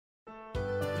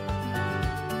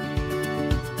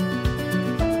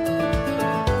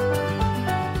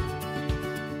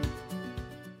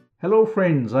Hello,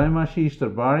 friends. I'm Ashish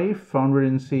Darbari, founder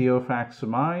and CEO of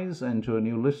Aximize. And to our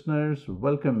new listeners,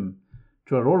 welcome.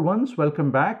 To our old ones,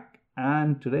 welcome back.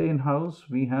 And today in house,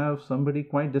 we have somebody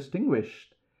quite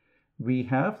distinguished. We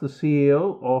have the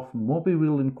CEO of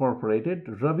Mobiville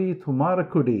Incorporated, Ravi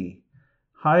Thumarakudi.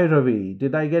 Hi, Ravi.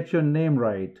 Did I get your name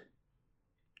right?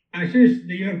 Ashish,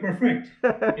 you're perfect.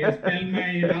 You spelled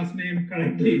my last name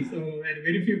correctly, so and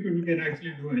very few people can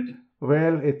actually do it.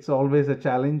 Well, it's always a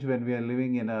challenge when we are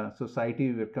living in a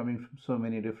society. We're coming from so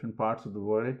many different parts of the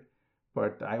world,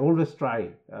 but I always try,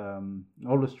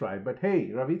 always try. But hey,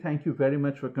 Ravi, thank you very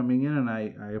much for coming in, and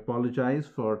I apologize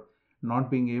for not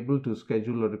being able to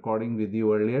schedule a recording with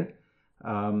you earlier.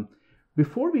 Um,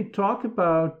 Before we talk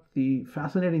about the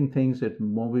fascinating things that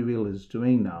Mobiville is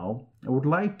doing now, I would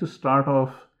like to start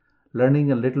off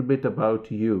learning a little bit about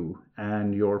you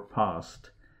and your past.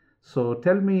 So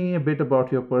tell me a bit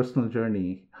about your personal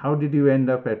journey. How did you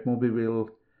end up at Mobiville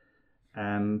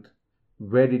and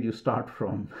where did you start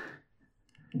from?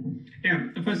 Yeah,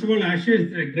 first of all,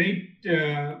 Ashish, great.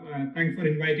 Thanks for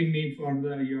inviting me for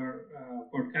your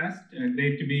podcast.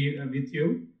 Great to be with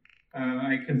you.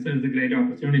 I consider it a great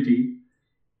opportunity.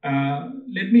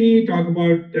 Let me talk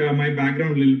about my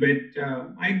background a little bit.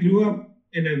 I grew up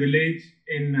in a village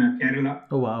in Kerala.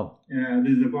 Oh, wow.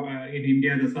 This is in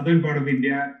India, the southern part of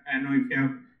India. I don't know if you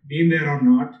have been there or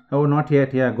not. Oh, not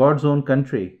yet. Yeah, God's own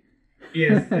country.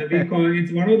 Yes, we call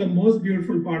it's one of the most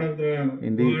beautiful part of the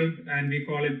Indeed. world, and we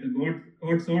call it the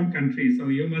God's own country. So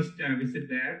you must visit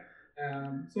there.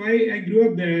 So I grew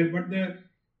up there, but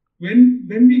when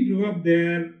we grew up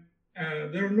there,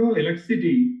 there was no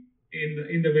electricity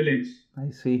in the village.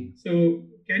 I see. So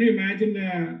can you imagine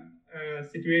a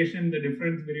situation, the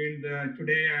difference between the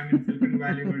today I'm in Silicon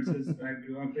Valley versus I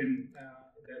grew up in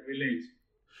the village.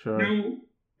 Sure. Now,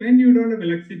 when you don't have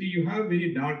electricity, you have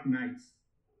very dark nights,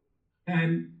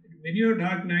 and when you have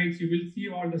dark nights, you will see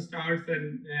all the stars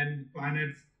and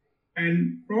planets.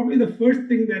 And probably the first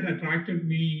thing that attracted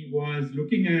me was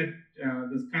looking at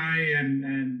the sky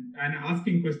and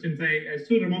asking questions. I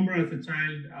still remember as a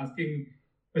child asking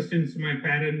questions to my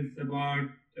parents about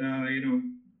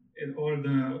all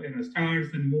the stars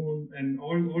and moon and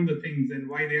all the things and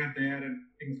why they are there and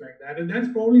things like that. And that's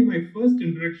probably my first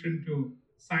introduction to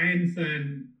science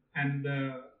and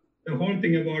the whole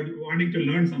thing about wanting to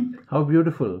learn something. How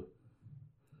beautiful.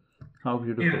 How Yeah,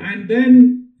 beautiful. and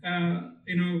then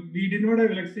we did not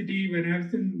have electricity when I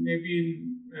was in maybe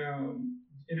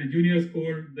in a junior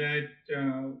school. That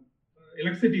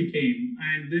electricity came,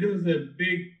 and there was a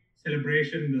big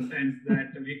celebration in the sense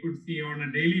that we could see on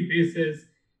a daily basis,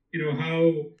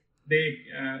 how they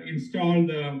install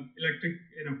the electric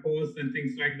posts and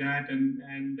things like that, and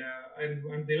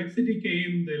when the electricity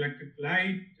came, the electric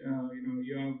light,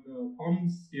 you have the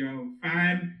pumps, you have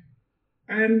fan,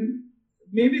 and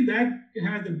maybe that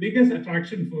has the biggest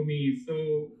attraction for me.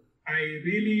 So I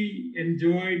really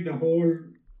enjoyed the whole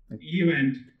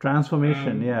event.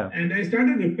 Transformation, yeah. And I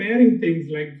started repairing things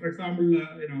like, for example,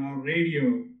 our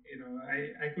radio.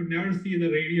 I could never see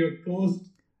the radio closed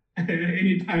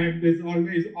anytime. It's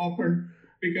always open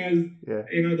because Yeah.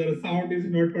 the sound is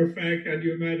not perfect, and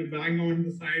you might bang on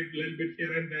the side a little bit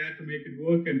here and there to make it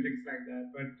work and things like that.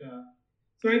 But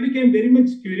so I became very much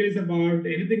curious about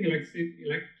anything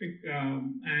electric,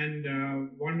 and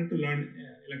wanted to learn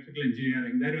electrical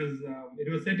engineering. That was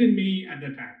it was set in me at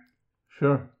the time.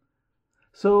 Sure.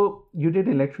 So you did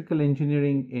electrical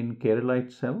engineering in Kerala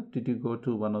itself? Did you go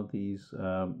to one of these Yeah,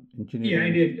 I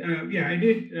engineering? did. Yeah, I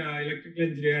did electrical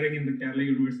engineering in the Kerala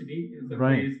University. It's a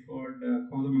Right, place called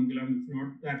Kodamangalam. It's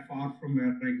not that far from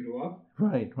where I grew up.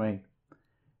 right, right.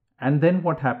 And then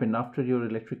what happened after your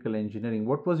electrical engineering?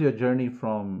 What was your journey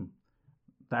from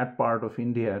that part of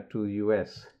India to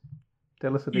US?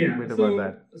 Tell us a little Yeah, bit about so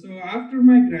that. so after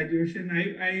my graduation,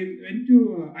 I went to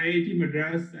IIT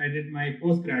Madras. I did my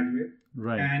postgraduate,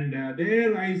 Right. and there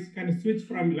I kind of switched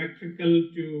from electrical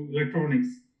to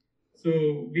electronics. So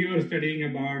we were studying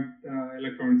about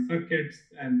electronic circuits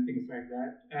and things like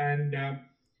that. And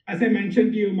as I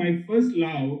mentioned to you, my first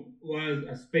love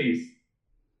was space,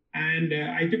 and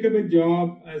I took up a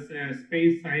job as a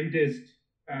space scientist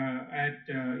at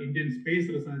Indian Space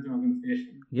Research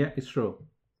Organization. Yeah, ISRO.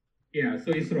 Yeah,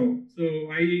 so ISRO. So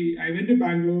I went to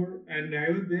Bangalore and I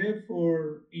was there for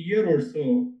a year or so,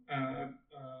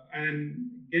 and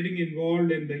getting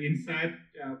involved in the INSAT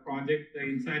project. The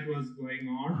INSAT was going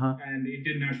on, Uh-huh. and the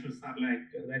Indian National Satellite,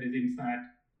 that is INSAT.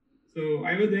 So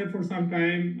I was there for some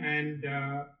time, and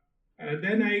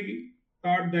then I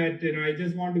thought that I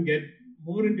just want to get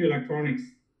more into electronics.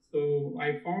 So I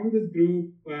found this group,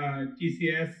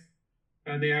 TCS,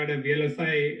 They had a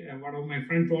VLSI. One of my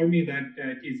friends told me that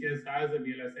TCS has a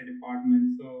VLSI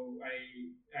department. So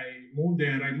I moved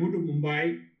there. I moved to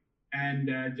Mumbai and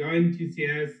joined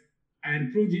TCS.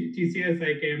 And through TCS,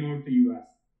 I came out to US.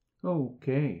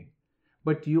 Okay.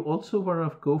 But you also were a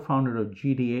co-founder of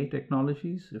GDA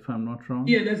Technologies, if I'm not wrong.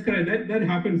 Yeah, that's correct. That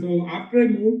happened. So after I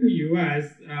moved to US,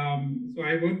 so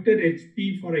I worked at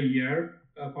HP for a year,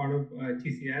 part of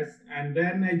TCS, and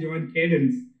then I joined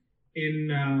Cadence in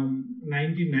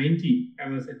 1990. I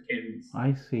was at Cadence.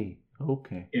 I see.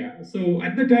 Okay. Yeah. So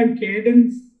at the time,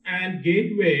 Cadence and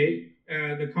Gateway,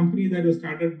 the company that was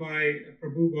started by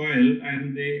Prabhu Goyal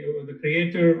and the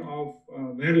creator of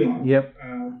Verilog, Yep.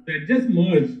 that just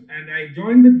merged, and I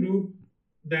joined the group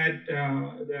that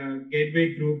the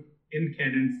Gateway group in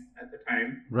Cadence at the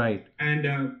time. Right. And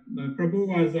Prabhu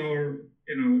was our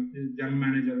general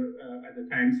manager at the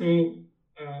time. So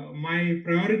my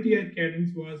priority at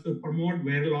Cadence was to promote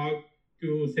Verilog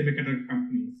to semiconductor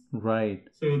companies. Right.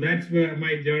 So that's where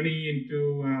my journey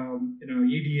into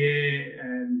EDA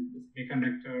and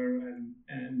semiconductor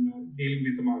and dealing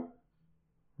with the market.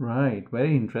 Right.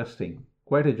 Very interesting.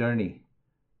 Quite a journey.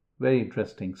 Very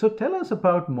interesting. So tell us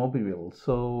about Mobiville.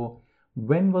 So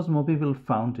when was Mobiville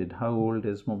founded? How old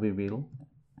is Mobiville?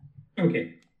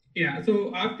 Okay. Yeah.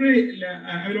 So after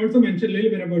I will also mention a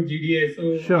little bit about GDA.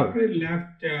 So Sure. after I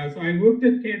left, so I worked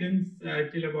at Cadence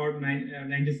till about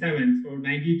 97, so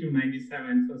 90 to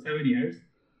 97, so 7 years.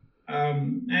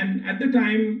 And at the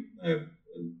time,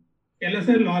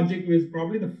 LSI Logic was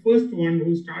probably the first one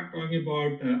who started talking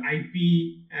about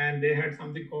IP, and they had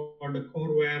something called the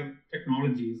CoreWare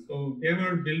technology. So they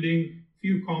were building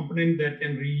few components that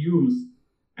can reuse.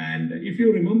 And if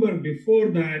you remember, before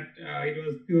that, it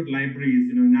was pure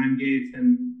libraries, NAND gates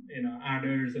and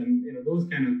adders and those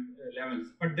kind of levels.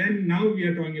 But then now we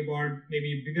are talking about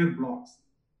maybe bigger blocks.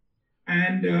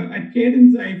 And at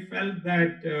Cadence, I felt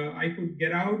that I could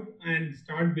get out and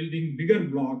start building bigger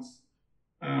blocks.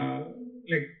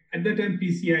 Like at that time,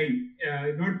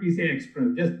 PCI, not PCI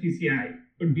Express, just PCI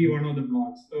could be one of the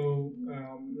blocks. So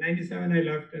 97, I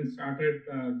left and started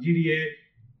GDA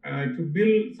to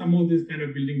build some of these kind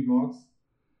of building blocks.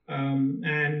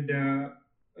 And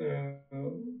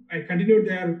I continued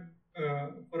there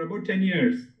for about 10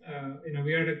 years.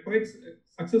 We had a quite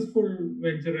successful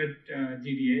venture at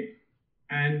GDA.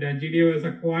 And GDA was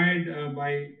acquired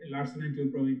by Larsen &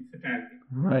 Toubro Infotech,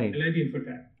 Right. L&T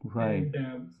Infotech. Right.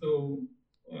 And so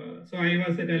I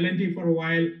was at L&T for a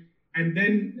while, and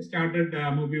then started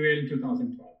Mobiville in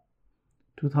 2012.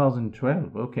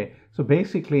 2012. Okay. So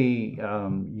basically,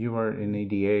 you were in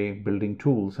EDA building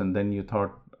tools, and then you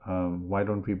thought, why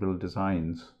don't we build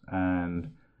designs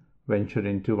and venture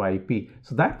into IP?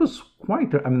 So that was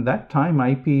quite, I mean, that time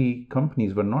IP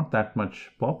companies were not that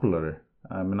much popular.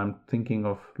 I mean, I'm thinking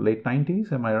of late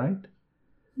 90s, am I right?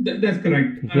 That's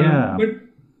correct. Yeah. But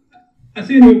as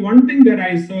you know, one thing that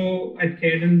I saw at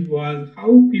Cadence was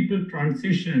how people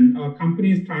transition, or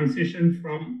companies transition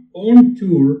from own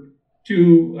tool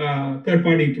to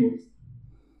third-party tools.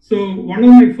 So one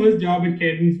of my first job at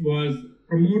Cadence was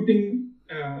promoting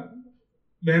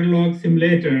Verilog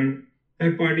simulator,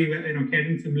 third-party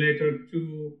Cadence simulator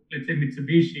to, let's say,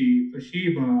 Mitsubishi,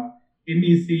 Toshiba,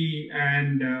 NEC,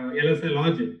 and LSI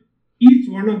Logic. Each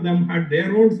one of them had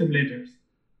their own simulators.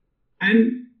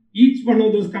 And each one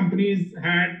of those companies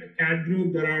had a CAD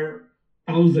group. There are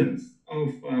thousands of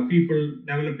people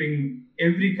developing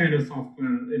every kind of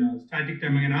software, static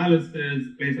timing analysis,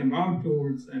 place and route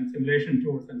tools, and simulation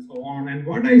tools, and so on. And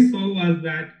what I saw was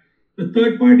that the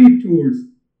third-party tools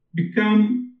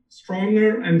become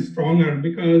stronger and stronger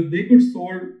because they could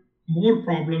solve more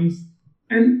problems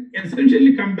and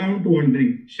essentially come down to one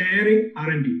thing: sharing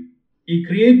R&D. You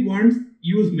create once,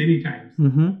 use many times.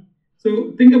 Mm-hmm.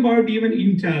 So think about even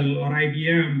Intel or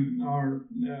IBM or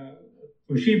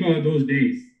Toshiba those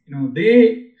days.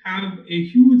 They have a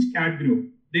huge CAD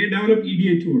group. They develop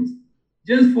EDA tools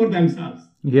just for themselves.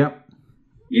 Yeah.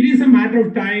 It is a matter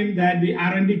of time that the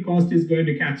R&D cost is going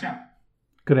to catch up.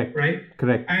 Correct. Right?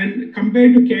 Correct. And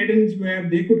compared to Cadence, where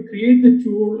they could create the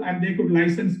tool and they could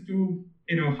license to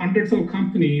hundreds of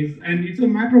companies, and it's a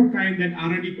matter of time that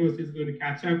R&D cost is going to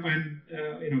catch up,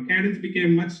 and Cadence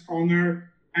became much stronger,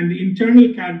 and the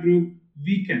internal CAD group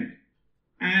weakened.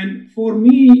 And for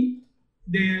me,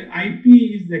 the IP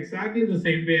is exactly the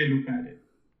same way I look at it.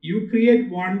 You create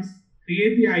once,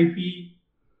 create the IP,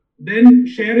 then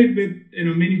share it with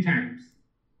many times.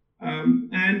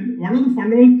 And one of the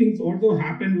fundamental things also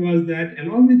happened was that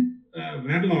along with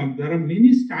Verilog, there are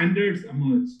many standards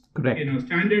emerged. Correct.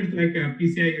 Standards like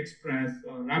PCI Express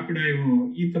or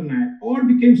RapidIO, Ethernet, all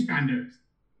became standards.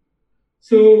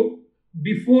 So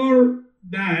before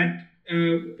that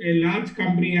a large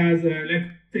company has,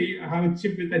 let's say, have a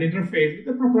chip with an interface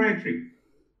with a proprietary.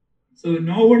 So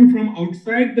no one from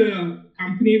outside the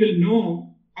company will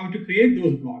know how to create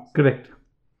those blocks. Correct.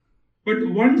 But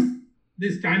once the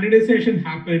standardization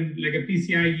happened, like a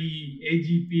PCIe,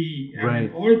 AGP, and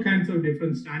Right. all kinds of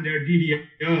different standard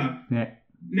DDR, Yeah.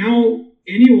 now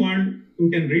anyone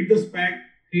who can read the spec,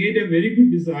 create a very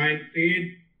good design,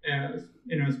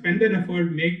 spend that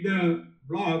effort, make the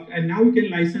block, and now we can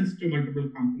license to multiple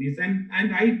companies. And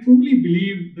I truly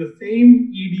believe the same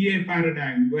EDA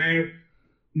paradigm where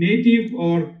native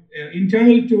or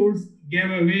internal tools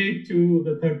gave away to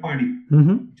the third-party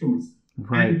tools.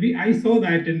 Right. And I saw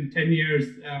that in 10 years,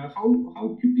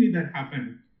 how quickly that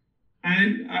happened.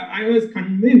 And I was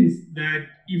convinced that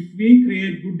if we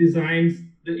create good designs,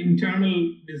 the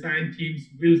internal design teams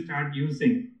will start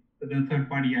using the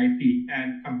third-party IP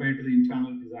and compared to the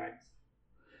internal designs.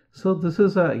 So this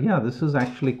is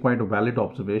actually quite a valid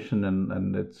observation,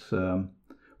 and it's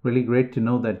really great to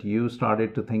know that you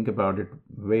started to think about it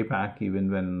way back,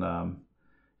 even when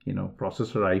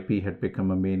processor IP had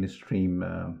become a mainstream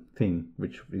thing,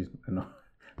 which is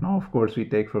now of course we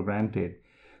take for granted.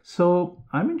 So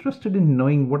I'm interested in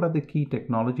knowing what are the key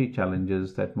technology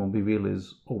challenges that Mobiwheel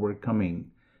is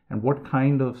overcoming, and what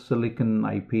kind of silicon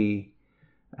IP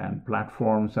and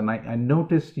platforms. And I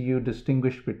noticed you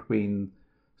distinguish between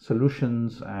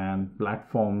solutions and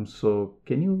platforms. So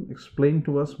can you explain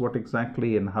to us what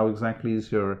exactly and how exactly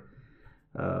is your,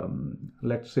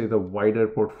 let's say, the wider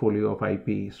portfolio of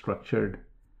IP structured?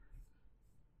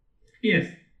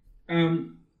 Yes.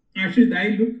 Actually, I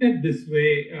looked at this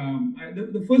way.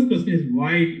 The first question is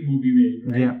why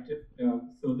Mobiwheel, right? Yeah.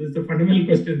 So this is the fundamental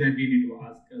question that we need to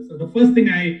ask. So the first thing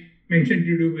I mentioned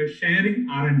to do was sharing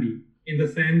R&D, in the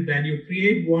sense that you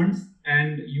create once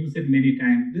and use it many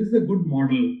times. This is a good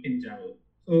model in general.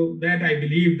 So that I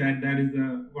believe that is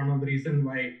one of the reasons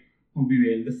why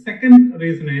Mobiwheel. The second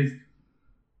reason is,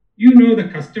 the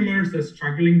customers are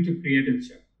struggling to create a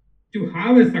chip. To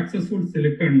have a successful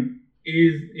silicon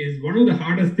is one of the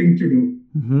hardest things to do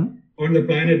on the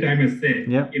planet, I must say.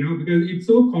 Yeah. Because it's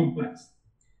so complex.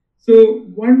 So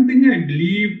one thing I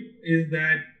believe is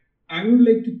that I would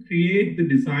like to create the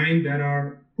design that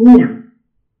are proven,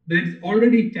 that's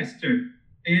already tested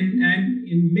and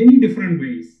in many different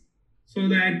ways, so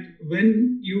that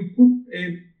when you put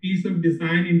a piece of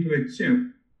design into a chip,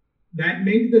 that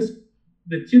makes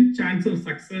the chip chance of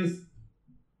success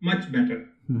much better.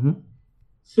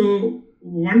 So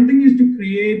one thing is to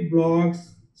create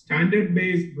blocks,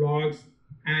 standard-based blocks,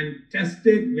 and test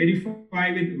it, verify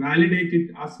it, validate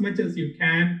it as much as you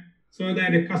can, so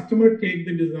that a customer take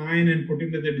the design and put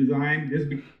into the design, this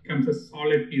becomes a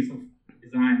solid piece of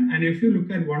design. And if you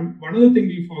look at one other thing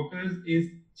we focus is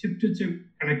chip-to-chip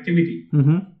connectivity.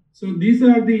 So these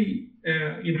are the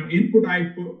input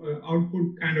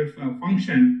output kind of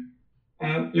function,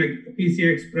 like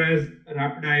PCI Express,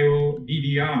 Rapid I/O,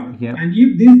 DDR. Yeah. And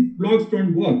if these blocks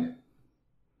don't work,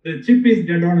 the chip is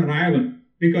dead on arrival,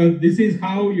 because this is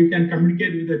how you can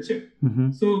communicate with the chip.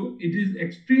 So it is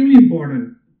extremely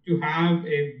important to have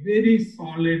a very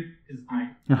solid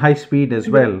design. High speed as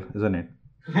well, isn't it?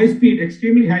 High speed,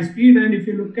 extremely high speed. And if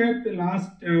you look at the last,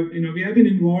 we have been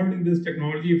involved in this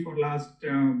technology for last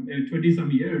 20 some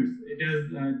years.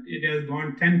 It has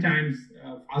gone 10 times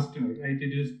faster, right?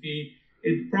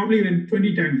 It probably went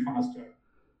 20 times faster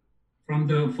from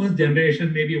the first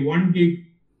generation, maybe 1 gig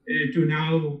to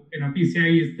now,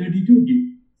 PCIe is 32 gig.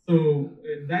 So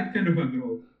that kind of a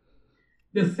growth.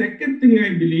 The second thing I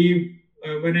believe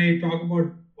when I talk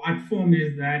about platform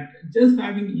is that just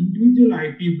having individual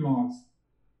IP blocks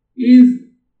is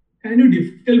kind of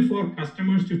difficult for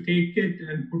customers to take it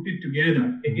and put it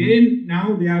together. Again,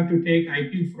 now they have to take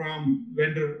IP from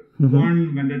vendor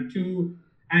 1, vendor 2,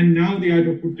 and now they have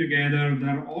to put together.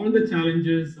 There are all the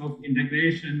challenges of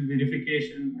integration,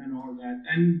 verification, and all that.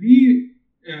 And we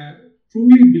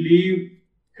truly believe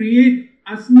create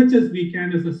as much as we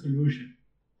can as a solution.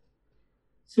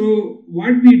 So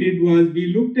what we did was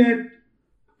we looked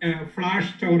at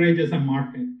flash storage as a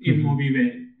market in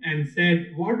Mobiwheel and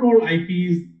said what all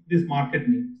IPs this market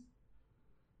needs,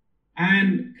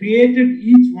 and created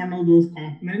each one of those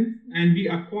components. And we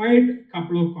acquired a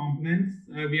couple of components.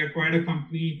 We acquired a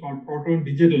company called Proton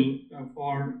Digital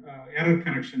for error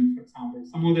correction, for example.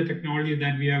 Some of the technology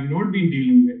that we have not been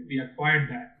dealing with, we acquired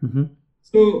that.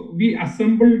 So we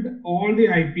assembled all the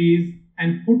IPs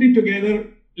and put it together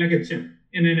like a chip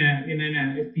in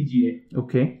an FPGA.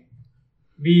 Okay.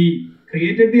 We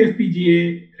created the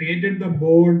FPGA, created the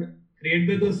board,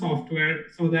 created the software,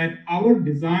 so that our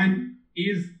design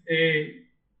is a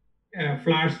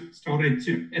flash storage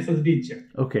chip, SSD chip.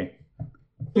 Okay.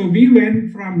 So we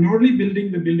went from not only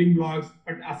building the building blocks,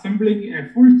 but assembling a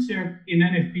full chip in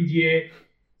an FPGA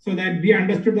so that we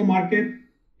understood the market.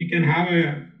 We can have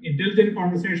an intelligent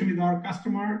conversation with our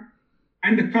customer,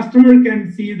 and the customer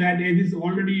can see that it is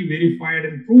already verified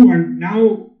and proven.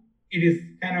 Now it is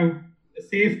kind of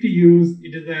safe to use.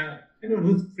 It is a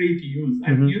risk-free to use.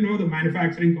 And you know the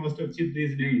manufacturing cost of chip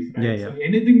these days, right? So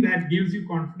anything that gives you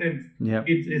confidence,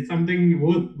 it's something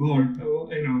worth gold.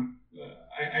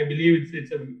 I believe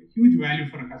it's a huge value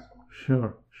for a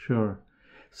customer. Sure.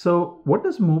 So what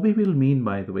does Mobiwheel mean,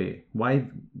 by the way? Why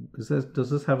does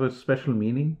this have a special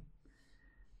meaning?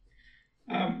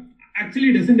 Actually,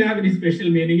 it doesn't have any special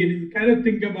meaning. It is kind of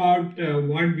think about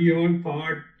what we all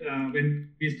thought when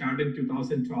we started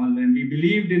 2012, and we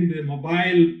believed in the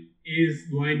mobile is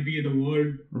going to be the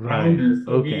world around us.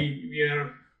 So we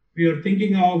are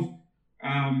thinking of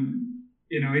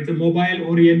it's a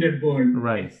mobile-oriented world,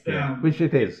 right? Which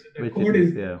it is. The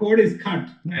code is cut,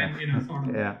 and sort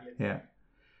of. Yeah.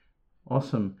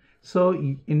 Awesome. So,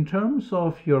 in terms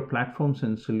of your platforms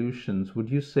and solutions, would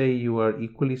you say you are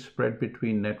equally spread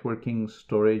between networking,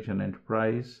 storage, and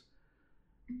enterprise?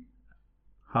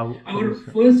 Our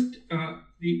first,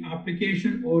 the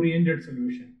application-oriented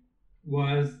solution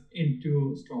was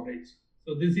into storage.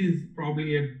 So this is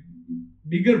probably a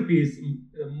bigger piece.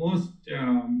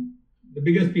 The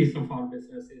biggest piece of our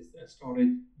business is a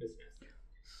storage business.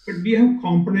 But we have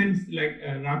components like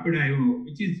Rapid I/O,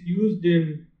 which is used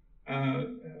in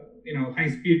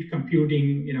high-speed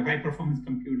computing, high-performance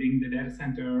computing, the data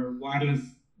center, wireless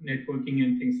networking,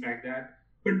 and things like that.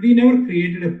 But we never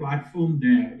created a platform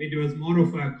there. It was more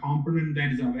of a component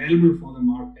that is available for the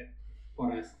market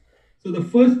for us. So the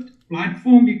first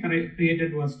platform we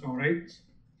created was storage.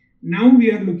 Now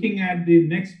we are looking at the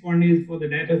next one is for the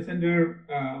data center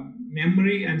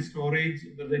memory and storage.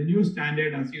 There's a new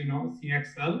standard, as you know,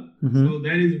 CXL. So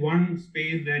that is one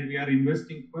space that we are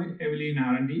investing quite heavily in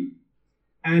R&D.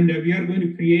 And we are going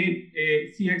to create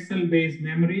a CXL-based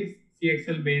memories,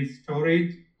 CXL-based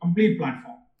storage, complete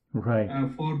platform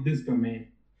for this domain.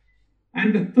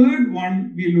 And the third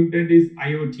one we looked at is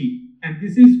IoT. And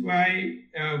this is why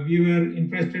we were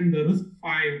interested in the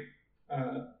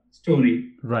RISC-V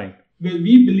story. Right. Because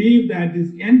we believe that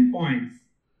these endpoints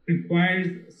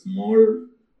requires small,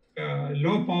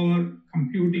 low-power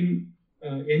computing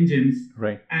engines.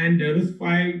 Right. And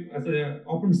RISC-V as an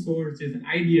open source is an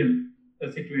ideal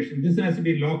situation. This has to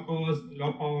be low cost,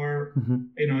 low power,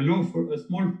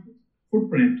 small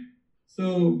footprint.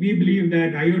 So we believe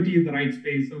that IoT is the right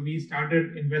space. So we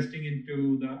started investing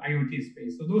into the IoT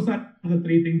space. So those are the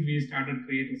three things we started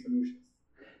creating solutions.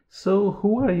 So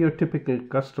who are your typical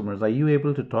customers? Are you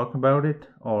able to talk about it,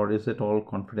 or is it all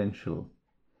confidential?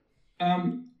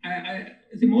 I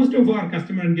see most of our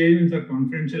customer engagements are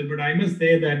confidential, but I must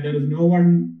say that there is no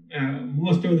one,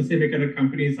 most of the semiconductor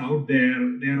companies out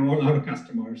there, they're all our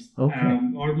customers.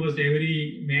 Almost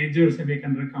every major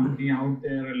semiconductor company out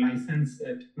there license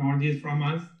technologies from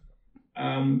us.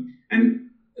 And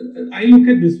I look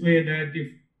at this way that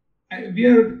if we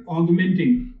are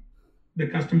augmenting the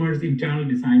customer's internal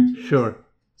design teams. Sure.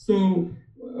 So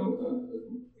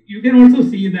you can also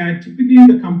see that typically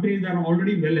the companies that are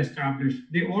already well established,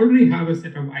 they already have a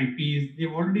set of IPs, they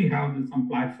already have some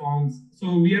platforms.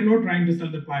 So we are not trying to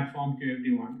sell the platform to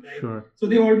everyone, right? Sure. So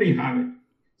they already have it.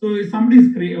 So if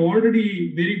somebody's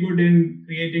already very good in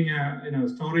creating a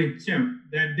storage chip,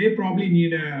 that they probably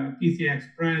need a PCI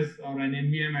Express or an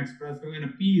NVM Express or a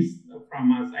piece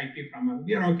from us, IP from us.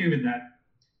 We are okay with that.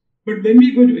 But when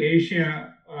we go to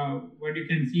Asia, what you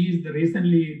can see is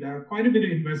recently there are quite a bit of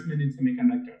investment in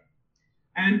semiconductor.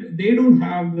 And they don't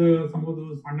have some of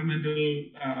those fundamental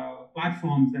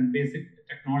platforms and basic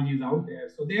technologies out there.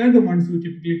 So they are the ones who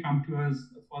typically come to us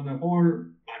for the whole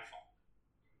platform.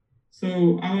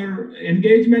 So our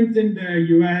engagements in the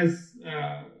US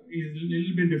is a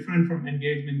little bit different from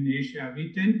engagement in Asia.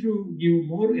 We tend to give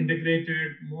more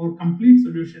integrated, more complete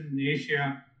solution in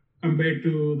Asia compared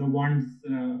to the ones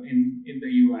in the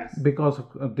US.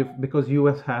 Because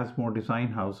US has more design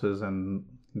houses and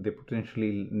they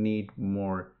potentially need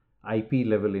more IP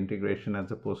level integration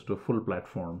as opposed to a full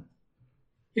platform.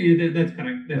 Yeah, that's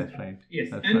correct. That's right. Yes,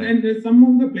 that's and some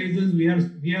of the places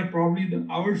we are probably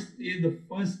ours is the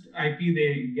first IP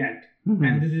they get,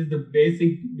 and this is the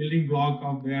basic building block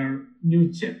of their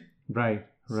new chip. Right.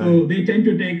 So they tend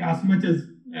to take as much as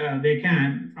they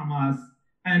can from us.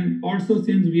 And also,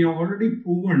 since we are already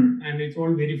proven and it's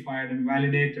all verified and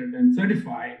validated and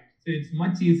certified, so it's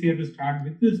much easier to start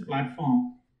with this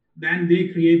platform than they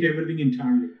create everything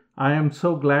internally. I am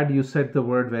so glad you said the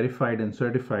word verified and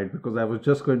certified because I was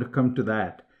just going to come to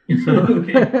that. So,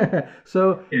 Okay.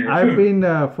 so Yeah, I've sure. been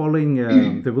following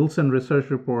the Wilson Research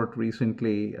Report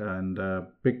recently and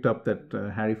picked up that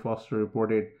Harry Foster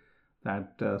reported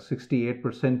that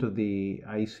 68% of the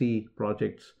IC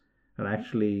projects are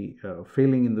actually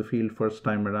failing in the field first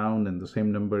time around, and the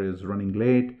same number is running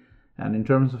late. And in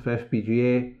terms of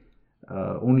FPGA,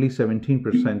 only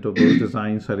 17% of those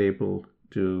designs are able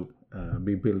to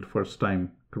be built first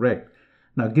time correct.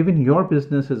 Now, given your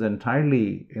business is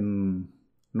entirely in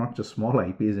not just small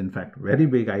IPs, in fact, very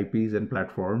big IPs and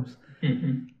platforms,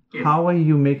 Yes. how are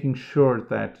you making sure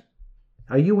that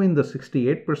are you in the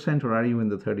 68% or are you in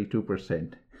the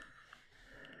 32%?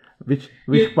 Which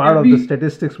Yeah, part of the we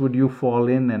statistics would you fall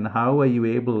in, and how are you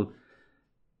able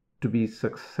to be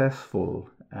successful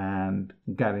and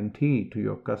guarantee to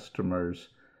your customers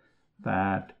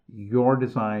that your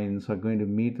designs are going to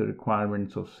meet the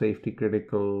requirements of safety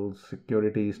critical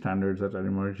security standards that are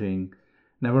emerging,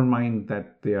 never mind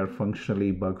that they are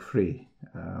functionally bug free,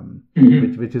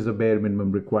 which is a bare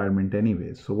minimum requirement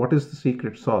anyways. So what is the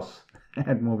secret sauce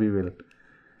at Mobieville?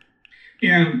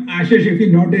 Yeah, Ashish, if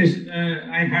you notice,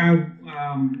 I have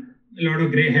a lot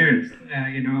of gray hairs,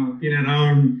 been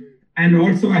around, and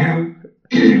also I have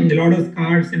a lot of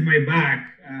scars in my back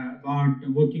about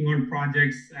working on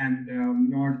projects and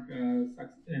not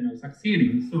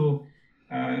succeeding. So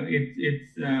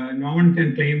no one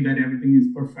can claim that everything is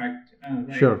perfect,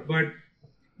 right? Sure. But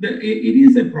it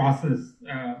is a process,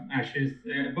 Ashish.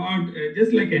 About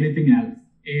just like anything else,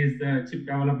 is chip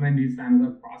development is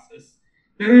another process.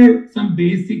 There are some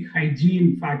basic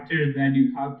hygiene factors that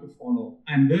you have to follow,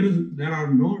 and there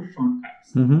are no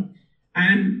shortcuts. Mm-hmm.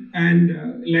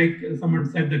 And like someone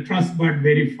said, the trust but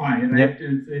verify, right? Yep,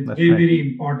 It's that's very right. very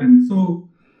important. So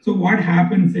what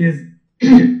happens is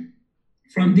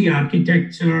from the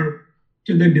architecture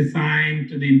to the design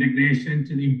to the integration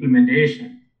to the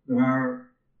implementation, there are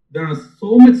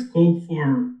so much scope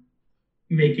for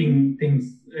making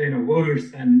things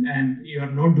worse, and you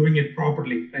are not doing it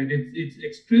properly, right? It's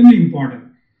extremely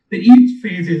important that each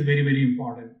phase is very very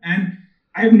important. And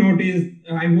I've noticed,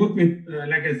 I work with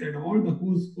like I said, all the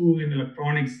who's who in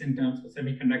electronics in terms of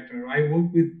semiconductor. I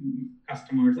work with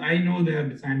customers. I know their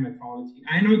design methodology.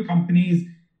 I know companies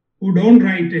who don't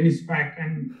write any spec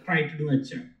and try to do a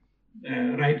chip,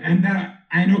 right? And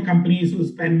I know companies who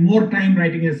spend more time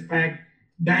writing a spec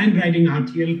than writing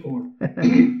RTL code.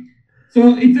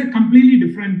 So it's a completely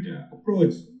different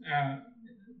approach.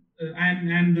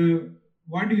 And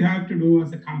what you have to do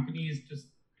as a company is to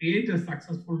create a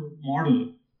successful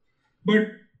model.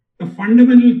 But the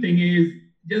fundamental thing is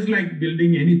just like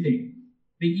building anything,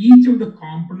 each of the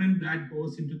component that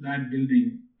goes into that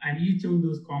building and each of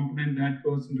those component that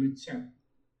goes into a chip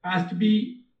has to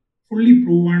be fully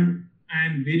proven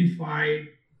and verified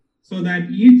so that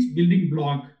each building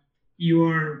block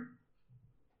you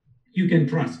can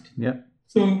trust. Yeah.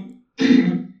 So,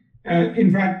 in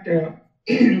fact,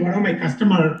 one of my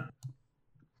customer.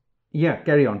 Yeah,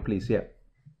 carry on, please. Yeah.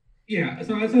 Yeah.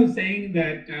 So as I was saying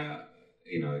that,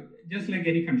 just like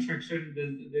any construction,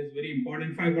 there's very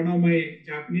important. In fact, one of my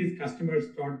Japanese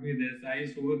customers taught me this. I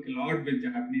used to work a lot with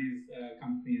Japanese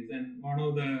companies, and one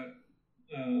of the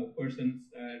person's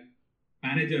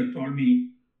manager told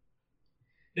me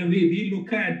that we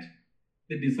look at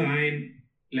the design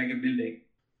like a building,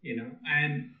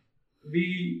 and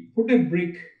we put a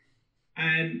brick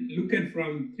and look at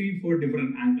from 3-4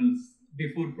 different angles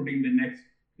before putting the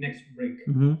next brick.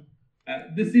 Mm-hmm.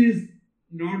 This is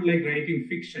not like writing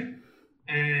fiction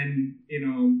and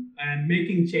and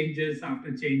making changes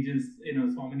after changes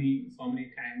so many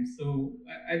times. So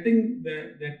I think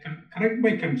that correct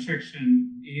by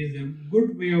construction is a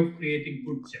good way of creating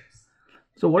good chips.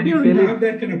 So what And do you if you really? have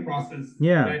that kind of process,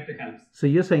 Yeah. that helps. So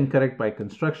you're saying correct by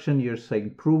construction, you're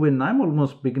saying proven. I'm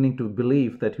almost beginning to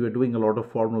believe that you are doing a lot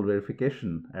of formal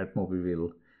verification at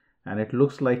Mobieville, and it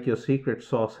looks like your secret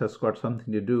sauce has got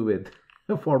something to do with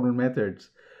formal methods.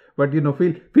 But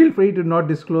feel free to not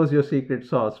disclose your secret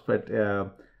sauce. But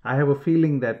I have a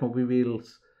feeling that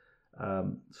Mobieville's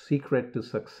secret to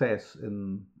success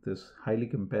in this highly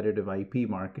competitive IP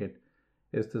market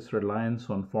is this reliance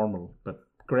on formal. But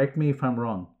correct me if I'm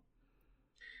wrong.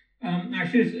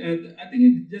 Ashish, I think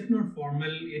it's just not formal.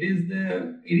 It is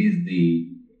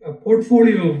the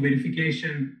portfolio of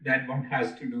verification that one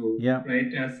has to do. Yeah.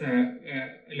 Right. As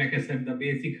like I said, the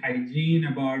basic hygiene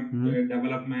about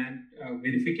development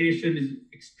verification is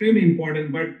extremely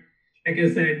important. But like I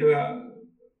said,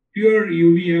 pure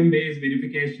UVM-based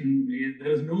verification,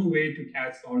 there is no way to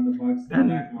catch all the bugs in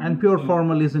that one. And pure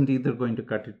formal isn't either going to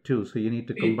cut it too. So you need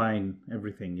to combine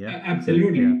everything. Yeah.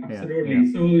 Absolutely. Yeah.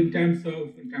 So in terms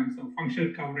of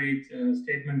functional coverage,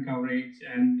 statement coverage,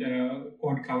 and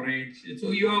code coverage,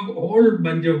 so you have a whole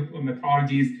bunch of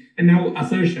methodologies, and now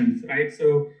assertions, right?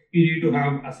 So you need to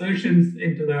have assertions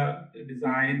into the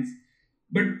designs.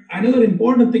 But another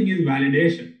important thing is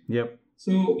validation. Yep.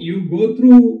 So you go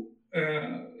through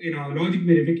logic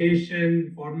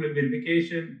verification, formal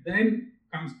verification, then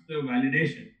comes the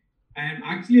validation. I am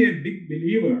actually a big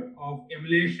believer of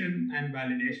emulation and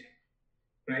validation,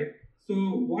 right? So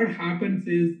what happens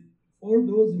is, for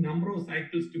those number of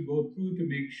cycles to go through to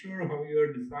make sure how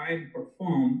your design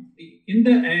performs, in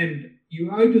the end, you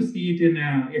have to see it in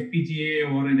a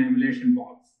FPGA or an emulation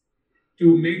box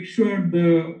to make sure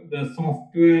the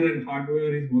software and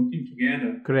hardware is working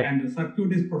together. Correct. And the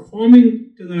circuit is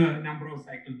performing to the number of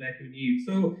cycles that you need.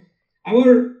 So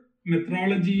our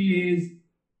methodology is,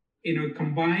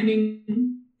 combining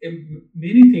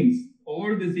many things,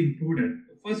 all this included.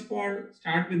 First of all,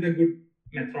 start with a good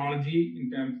methodology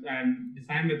in terms and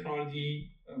design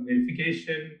methodology,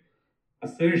 verification,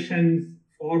 assertions,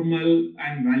 formal,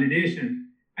 and validation.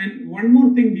 And one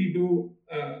more thing we do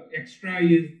extra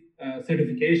is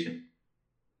certification.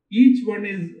 Each one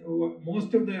is,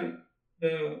 most of the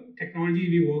technology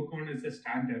we work on is a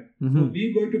standard. So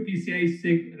we go to PCI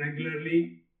SIG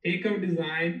regularly, take our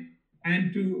design,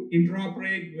 and to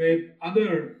interoperate with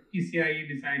other PCIe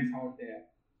designs out there.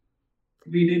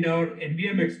 We did our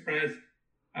NVM Express.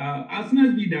 As soon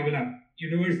as we develop,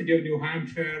 University of New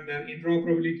Hampshire, their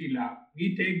interoperability lab,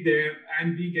 we take there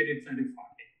and we get it certified.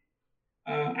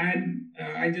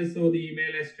 I just saw the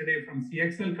email yesterday from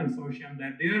CXL Consortium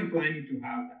that they are planning to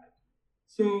have that.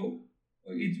 So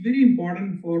it's very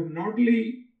important for not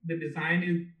only the design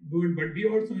is good, but we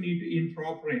also need to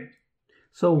interoperate.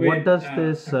 So what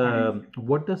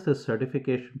does this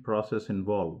certification process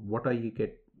involve? What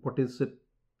is it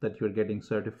that you're getting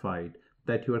certified?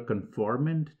 That you are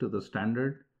conformant to the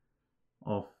standard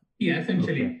of? Yeah,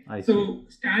 essentially. Okay, so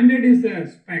standard is a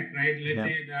spec, right? Let's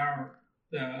say there are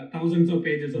thousands of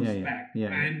pages of spec,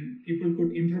 and people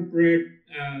could interpret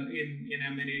in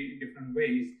many different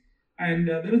ways. And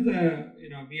there is a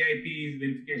VIPs,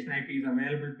 verification IPs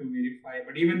available to verify,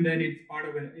 but even then it's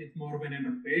more of an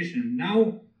interpretation.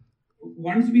 Now,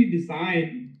 once we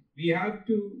design, we have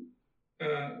to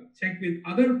check with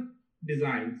other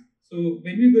designs. So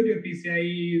when we go to a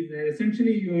PCIe,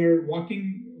 essentially you're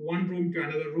walking one room to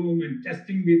another room and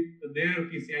testing with their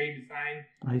PCIe design.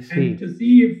 I see. And to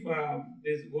see if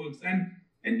this works.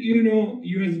 And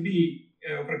USB,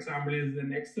 for example, is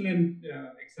an excellent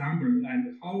example,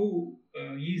 and how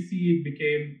easy it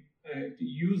became to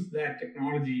use that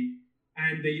technology,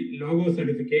 and the logo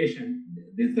certification.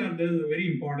 These are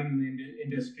very important in the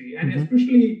industry, and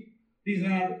especially these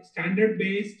are standard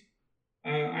based,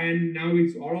 and now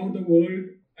it's all over the world,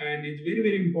 and it's very,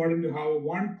 very important to have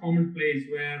one common place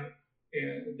where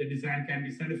the design can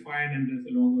be certified and there's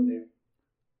a logo there.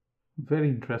 Very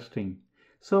interesting.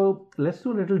 So let's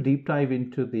do a little deep dive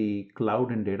into the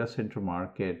cloud and data center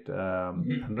market.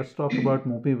 And let's talk about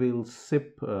MobiWheel's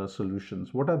SIP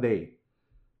solutions. What are they?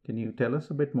 Can you tell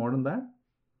us a bit more on that?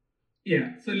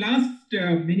 Yeah. So last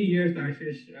many years,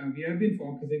 Ashish, we have been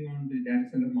focusing on the data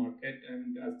center market.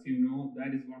 And as you know,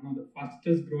 that is one of the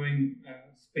fastest growing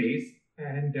space.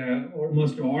 And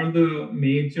almost all the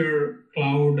major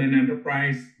cloud and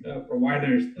enterprise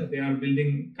providers, they are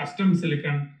building custom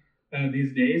silicon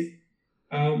these days.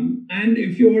 And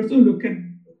if you also look at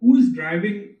who is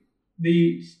driving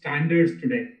the standards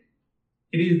today,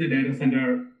 it is the data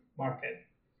center market.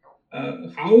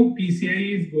 How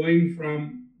PCIe is going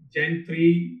from Gen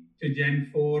 3 to Gen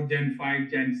 4, Gen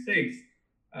 5, Gen 6,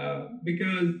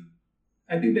 because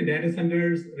I think the data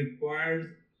centers requires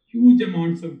huge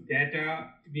amounts of data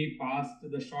to be passed to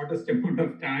the shortest amount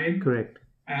of time. Correct.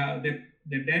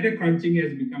 The data crunching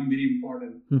has become very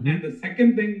important. And the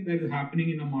second thing that is happening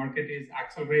in the market is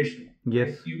acceleration. Yes.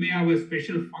 Right? You may have a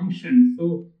special function.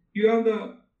 So you have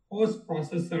the host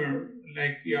processor,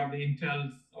 like you have the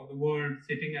Intels of the world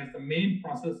sitting as the main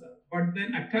processor. But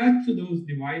then attached to those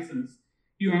devices,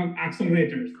 you have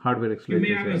accelerators. Hardware accelerators. You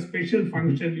may have a special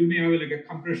function. You may have like a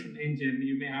compression engine.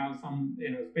 You may have some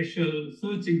special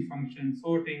searching function,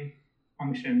 sorting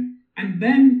function. And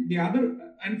then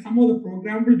some of the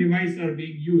programmable devices are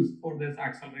being used for this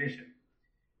acceleration.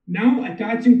 Now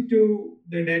attaching to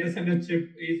the data center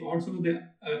chip is also the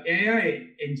AI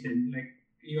engine, like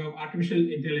you have artificial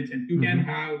intelligence. You can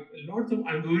have lots of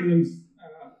algorithms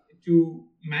to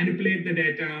manipulate the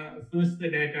data, search the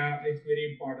data. It's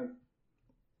very important.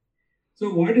 So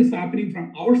what is happening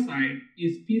from our side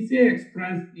is PCI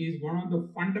Express is one of the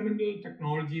fundamental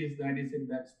technologies that is in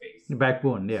that space. The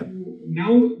backbone, yeah. So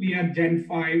now we are Gen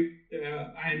 5,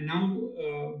 and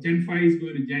now Gen 5 is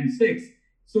going to Gen 6.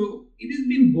 So it has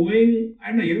been going, I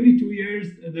don't know, every 2 years,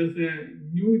 there's a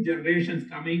new generations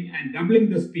coming and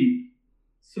doubling the speed.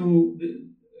 So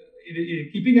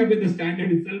keeping up with the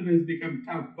standard itself has become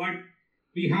tough, but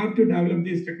we have to develop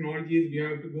these technologies. We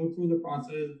have to go through the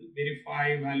process,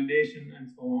 verify, validation, and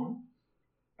so on.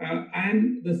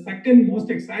 And the second most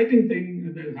exciting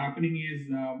thing that is happening is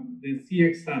the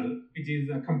CXL, which is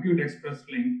a Compute Express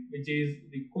Link, which is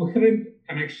the coherent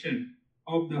connection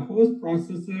of the host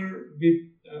processor with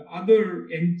other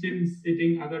engines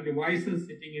sitting, other devices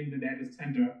sitting in the data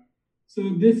center.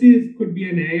 So this could be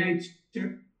an AI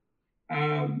chip,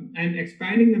 and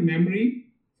expanding the memory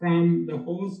from the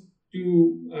host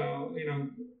to,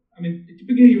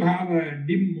 typically you have a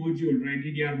DIMM module, right?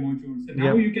 DDR module. So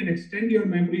now you can extend your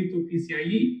memory to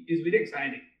PCIe. Is very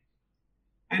exciting.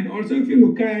 And also, if you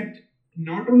look at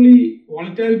not only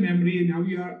volatile memory, now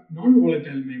you are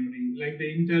non-volatile memory, like the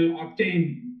Intel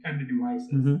Optane kind of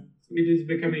devices. Mm-hmm. So it is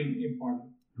becoming important.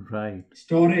 Right.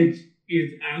 Storage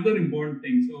is another important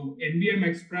thing. So NVM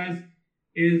Express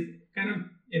is kind of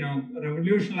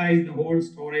revolutionized the whole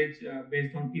storage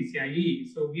based on PCIe.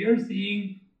 So we are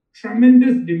seeing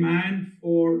tremendous demand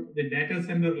for the data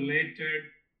center related,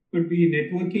 could be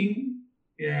networking,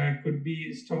 could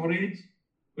be storage,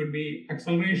 could be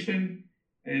acceleration.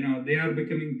 They are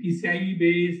becoming PCIe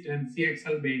based and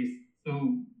CXL based.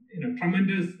 So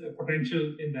tremendous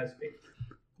potential in that space.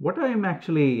 What I am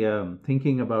actually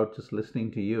thinking about just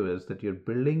listening to you is that you're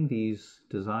building these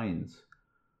designs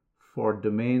for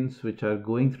domains which are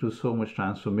going through so much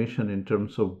transformation in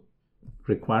terms of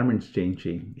requirements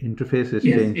changing, interfaces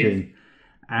changing,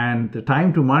 and the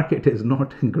time to market is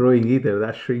not growing either.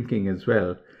 That's shrinking as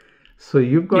well. So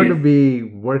you've got to be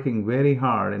working very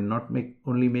hard and not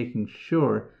only making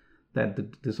sure that the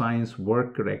designs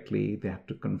work correctly. They have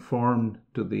to conform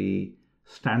to the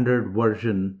standard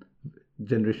version,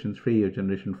 generation 3 or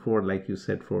generation 4, like you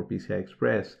said, for PCI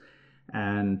Express,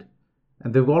 and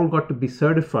they've all got to be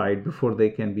certified before they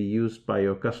can be used by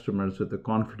your customers with the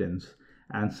confidence.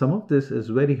 And some of this is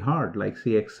very hard, like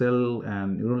CXL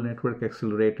and neural network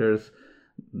accelerators.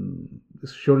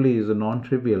 This surely is a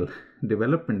non-trivial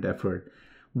development effort.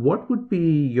 What would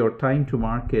be your time to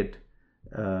market?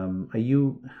 Are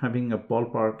you having a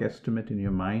ballpark estimate in your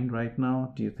mind right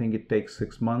now? Do you think it takes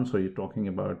 6 months, or are you talking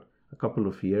about a couple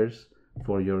of years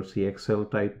for your CXL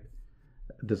type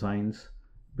designs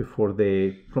before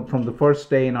they, from the first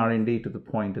day in R&D to the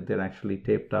point that they're actually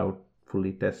taped out,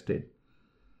 fully tested?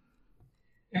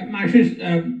 Ashish,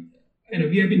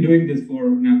 we have been doing this for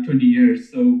now 20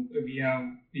 years. So we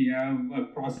have a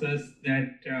process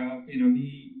that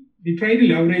we try to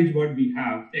leverage what we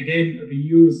have. Again,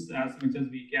 reuse as much as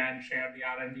we can. Share the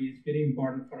R&D is very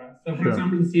important for us. So, for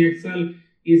example, the CXL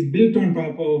is built on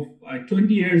top of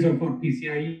 20 years of our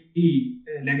PCIe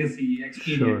legacy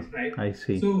experience, right? I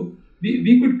see. So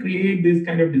we could create this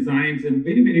kind of designs in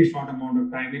very, very short amount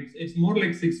of time. It's more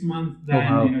like 6 months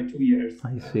than 2 years,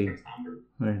 I see. for example.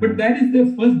 Very but nice. That is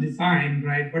the first design,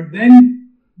 right? But then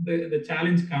the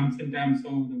challenge comes in terms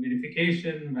of the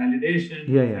verification, validation,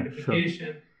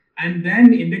 certification, and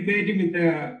then integrating with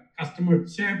the customer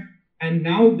chip. And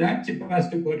now that chip has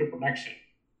to go to production.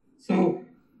 So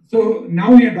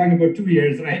now we are talking about 2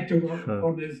 years, right?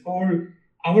 For this whole,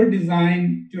 our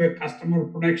design to a customer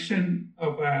production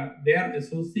of their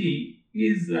SoC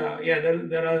is, there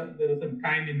is some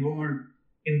time involved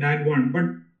in that one. But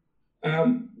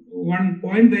one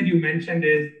point that you mentioned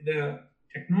is the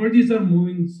technologies are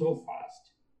moving so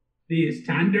fast. The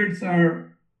standards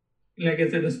are, like I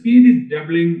said, the speed is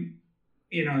doubling.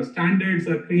 Standards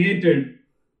are created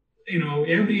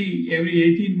every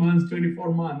 18 months,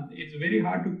 24 months. It's very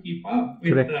hard to keep up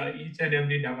with each and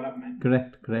every development.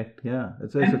 Correct. Yeah.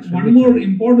 And one more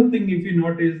important thing, if you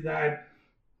notice, that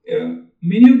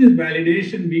many of this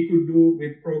validation we could do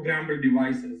with programmable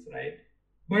devices, right?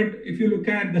 But if you look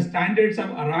at the standards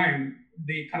have arrived,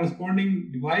 the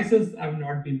corresponding devices have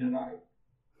not been arrived.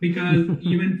 Because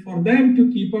even for them to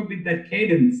keep up with that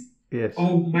cadence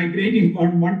of migrating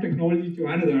from one technology to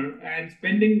another and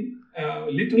spending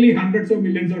literally hundreds of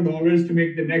millions of dollars to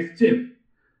make the next chip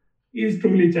is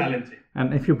truly challenging.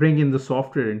 And if you bring in the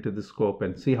software into the scope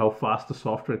and see how fast the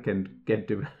software can get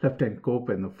developed and cope,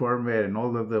 and the firmware and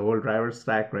all of the whole driver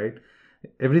stack, right?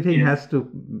 Everything has to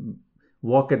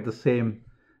walk at the same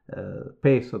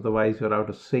pace, otherwise you're out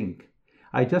of sync.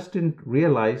 I just didn't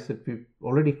realize that we've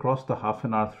already crossed the half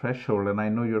an hour threshold, and I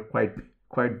know you're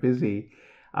quite busy.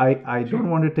 I don't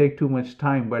want to take too much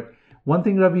time, but one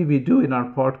thing, Ravi, we do in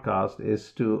our podcast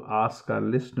is to ask our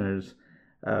listeners,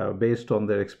 based on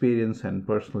their experience and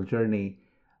personal journey,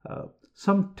 uh,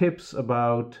 some tips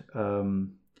about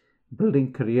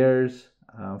building careers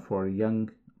for young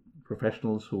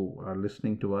professionals who are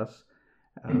listening to us.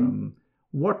 Um,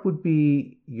 what would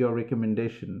be your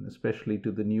recommendation, especially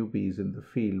to the newbies in the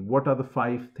field? What are the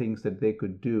five things that they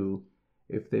could do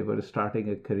if they were starting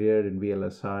a career in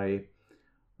VLSI?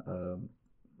 Um,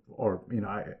 or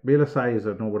VLSI is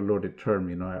an overloaded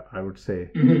term. I would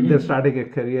say they're starting a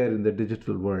career in the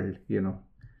digital world.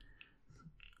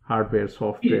 Hardware, Yeah,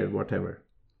 software, whatever.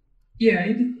 yeah.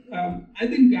 I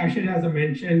think Asher, as I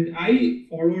mentioned, I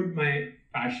followed my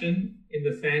passion in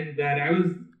the sense that I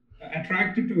was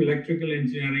attracted to electrical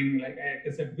engineering, like I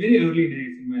said, very early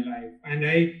days in my life, and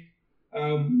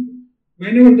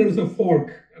whenever there was a fork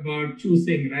about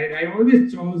choosing, right, I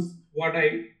always chose what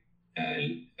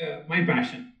my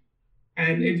passion.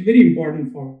 And it's very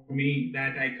important for me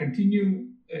that I continue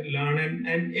learn,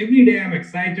 and every day I'm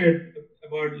excited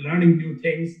about learning new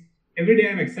things. Every day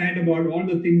I'm excited about all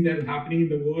the things that are happening in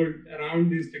the world around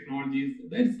these technologies.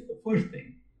 That's the first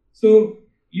thing. So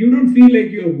you don't feel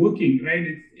like you're working, right?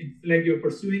 It's like you're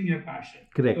pursuing a passion.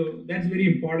 Correct. So that's very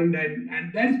important,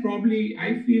 and that is probably,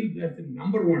 I feel, that's the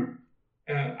number one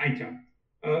item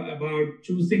about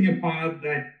choosing a path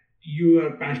that you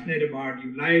are passionate about,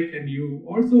 you like, and you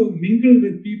also mingle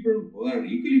with people who are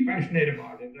equally passionate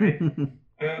about it,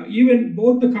 right? Even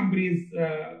both the companies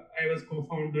I was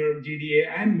co-founder, GDA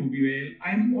and Mobiwale,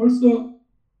 I'm also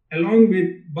along with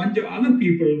a bunch of other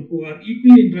people who are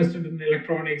equally interested in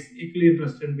electronics, equally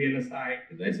interested in VLSI.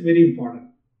 That's very important.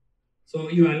 So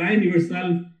you align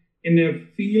yourself in a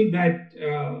field that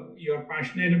you're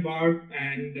passionate about,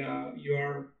 and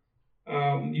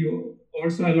you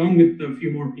also along with a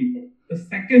few more people. The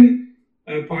second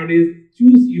part is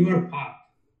choose your path.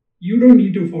 You don't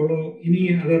need to follow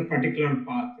any other particular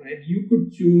path, right? You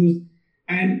could choose.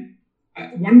 And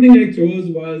one thing I chose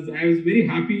was, I was very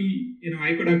happy.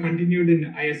 I could have continued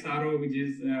in ISRO, which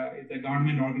is it's a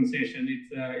government organization.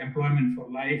 It's employment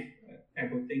for life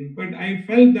type of thing. But I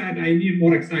felt that I need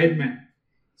more excitement,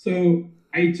 so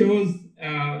I chose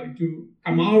to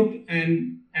come out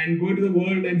and go to the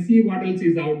world and see what else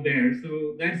is out there.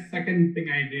 So that's the second thing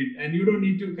I did. And you don't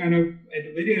need to kind of,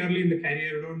 at very early in the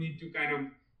career, you don't need to kind of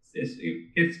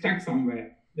get stuck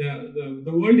somewhere. The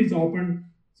world is open,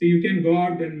 so you can go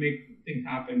out and make things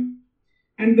happen.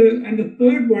 And the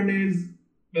third one is,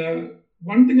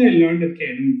 one thing I learned at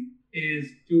Cadence is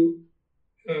to,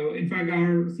 in fact,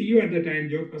 our CEO at the time,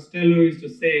 Joe Costello, used to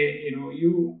say,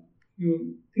 you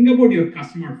think about your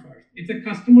customer first. It's a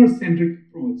customer centric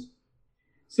approach.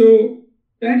 So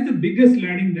that's the biggest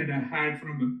learning that I had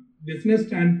from a business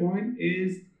standpoint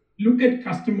is look at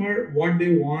customer, what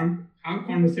they want, have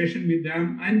conversation with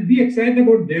them, and be excited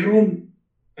about their own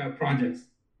projects,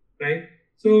 right?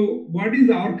 So what is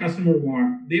our customer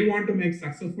want? They want to make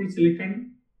successful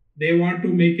silicon. They want to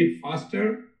make it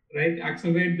faster, right?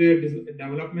 Accelerate their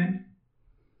development.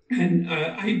 And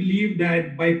I believe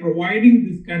that by providing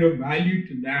this kind of value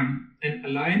to them and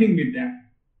aligning with them,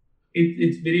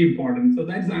 it's very important. So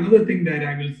that's another thing that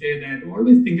I will say, that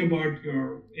always think about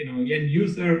your end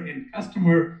user and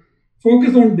customer,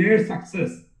 focus on their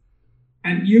success,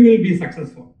 and you will be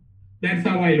successful. That's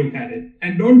how I look at it.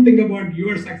 And don't think about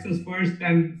your success first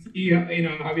and see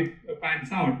how it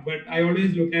pans out. But I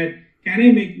always look at, can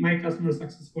I make my customer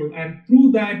successful, and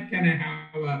through that, can I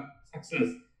have a success?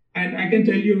 And I can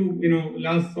tell you,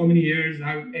 last so many years,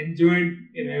 I've enjoyed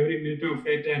every minute of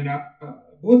it, and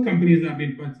both companies have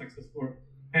been quite successful.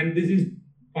 And this is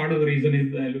part of the reason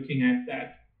is looking at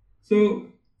that. So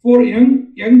for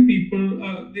young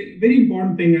people, the very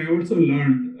important thing I also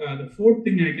learned, the fourth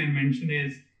thing I can mention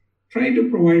is try to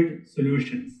provide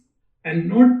solutions and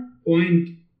not point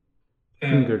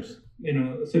Fingers.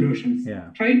 Solutions. Yeah.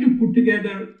 Try to put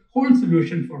together whole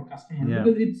solution for customers, Yeah.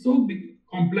 because it's so big,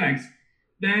 complex,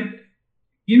 that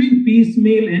giving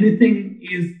piecemeal anything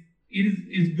is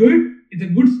good. It's a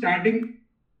good starting,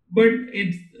 but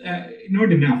it's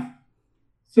not enough.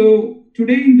 So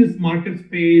today in this market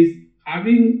space,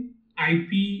 having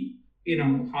IP,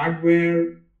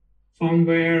 hardware,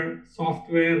 firmware,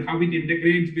 software, how it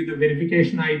integrates with the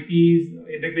verification IPs,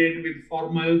 integrated with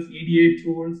formals, EDA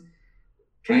tools,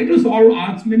 try to solve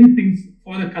as many things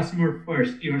for the customer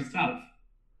first yourself.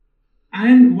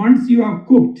 And once you have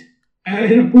cooked,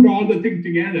 put all the things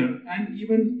together, and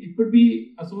even it could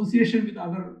be association with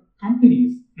other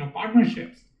companies,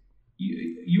 partnerships.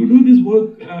 You do this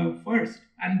work first,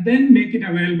 and then make it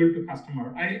available to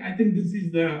customer. I think this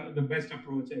is the best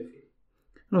approach, I feel.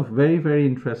 No, very, very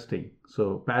interesting.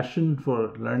 So, passion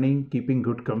for learning, keeping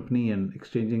good company, and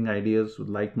exchanging ideas with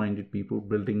like minded people,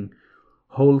 building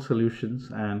whole solutions,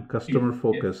 and Yes, customer yes,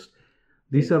 focused.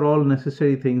 These yes, are all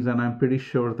necessary things, and I'm pretty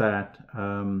sure that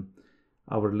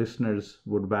our listeners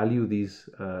would value these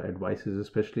advices,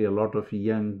 especially a lot of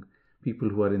young people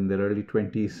who are in their early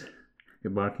 20s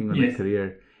embarking on a yes.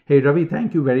 career. Hey, Ravi,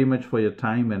 thank you very much for your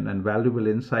time and valuable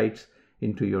insights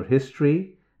into your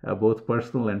history, both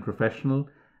personal and professional.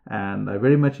 And I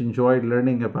very much enjoyed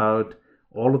learning about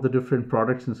all of the different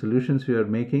products and solutions you are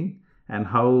making and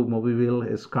how Mobivil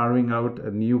is carving out a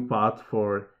new path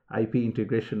for IP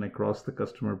integration across the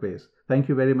customer base. Thank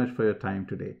you very much for your time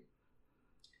today.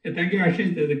 Thank you,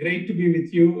 Ashish. It's great to be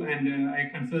with you, and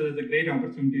I consider it a great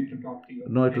opportunity to talk to you.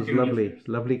 No, it Thank was you, lovely. listeners.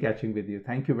 Lovely catching with you.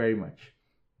 Thank you very much.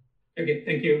 Okay,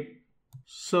 thank you.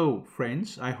 So,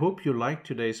 friends, I hope you liked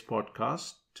today's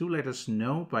podcast. Do let us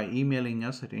know by emailing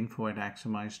us at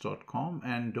info@aximize.com,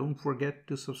 and don't forget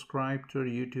to subscribe to our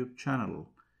YouTube channel.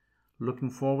 Looking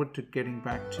forward to getting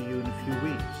back to you in a few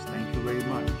weeks. Thank you very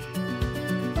much.